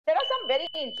very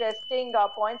interesting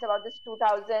points about this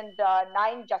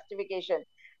 2009 justification.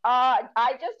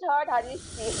 I just heard Harish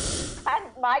speak,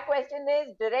 and my question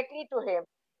is directly to him.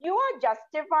 You are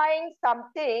justifying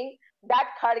something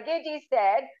that Kharge ji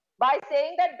said by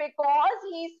saying that because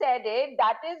he said it,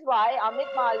 that is why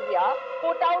Amit Malviya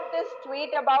put out this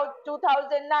tweet about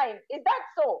 2009. Is that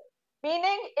so?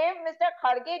 Meaning, if Mr.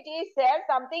 Kharge ji says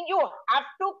something, you have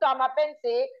to come up and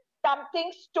say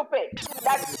something stupid.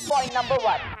 That's point number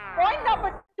one. Point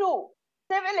number two,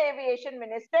 Civil Aviation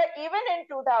Minister, even in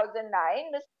 2009,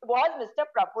 was Mr.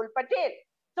 Praful Patel.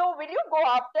 So, will you go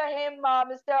after him,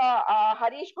 Mr.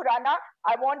 Harish Khurana?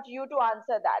 I want you to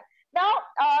answer that. Now,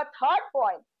 third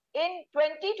point, in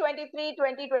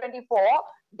 2023-2024,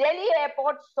 Delhi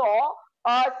Airport saw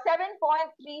 7.36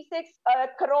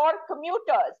 crore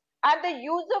commuters, and the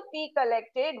user fee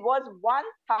collected was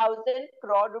 1,000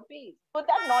 crore rupees. Could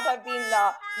that not have been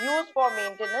used for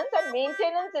maintenance? And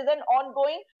maintenance is an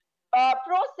ongoing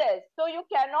process. So you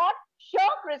cannot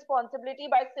shirk responsibility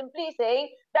by simply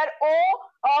saying that,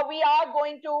 we are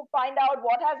going to find out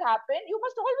what has happened. You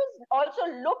must always also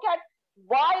look at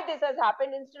why this has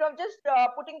happened instead of just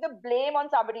putting the blame on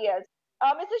somebody else.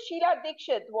 Mrs. Sheila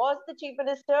Dikshit was the Chief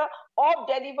Minister of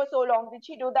Delhi for so long. Did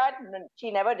she do that? No,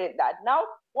 she never did that. Now,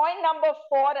 point number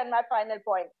four and my final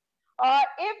point.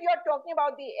 If you're talking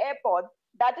about the airport,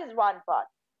 that is one part.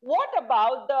 What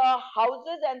about the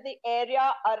houses and the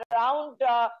area around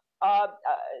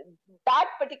that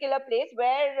particular place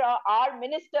where our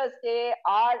ministers stay,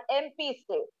 our MPs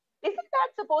stay? Isn't that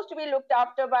supposed to be looked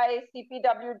after by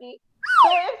CPWD? So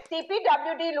if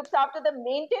CPWD looks after the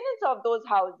maintenance of those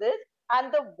houses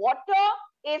and the water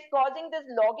is causing this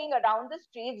logging around the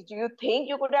streets, do you think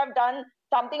you could have done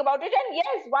something about it? And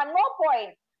yes, one more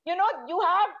point. You know, you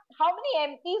have, how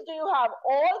many MPs do you have?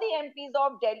 All the MPs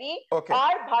of Delhi are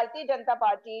Bharatiya Janata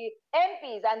Party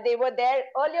MPs, and they were there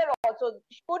earlier also.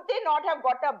 Could they not have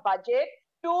got a budget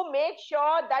to make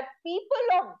sure that people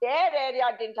of their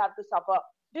area didn't have to suffer?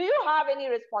 Do you have any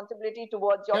responsibility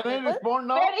towards your people? Can I respond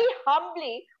now? Very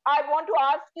humbly, I want to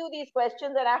ask you these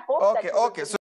questions, and I hope that you will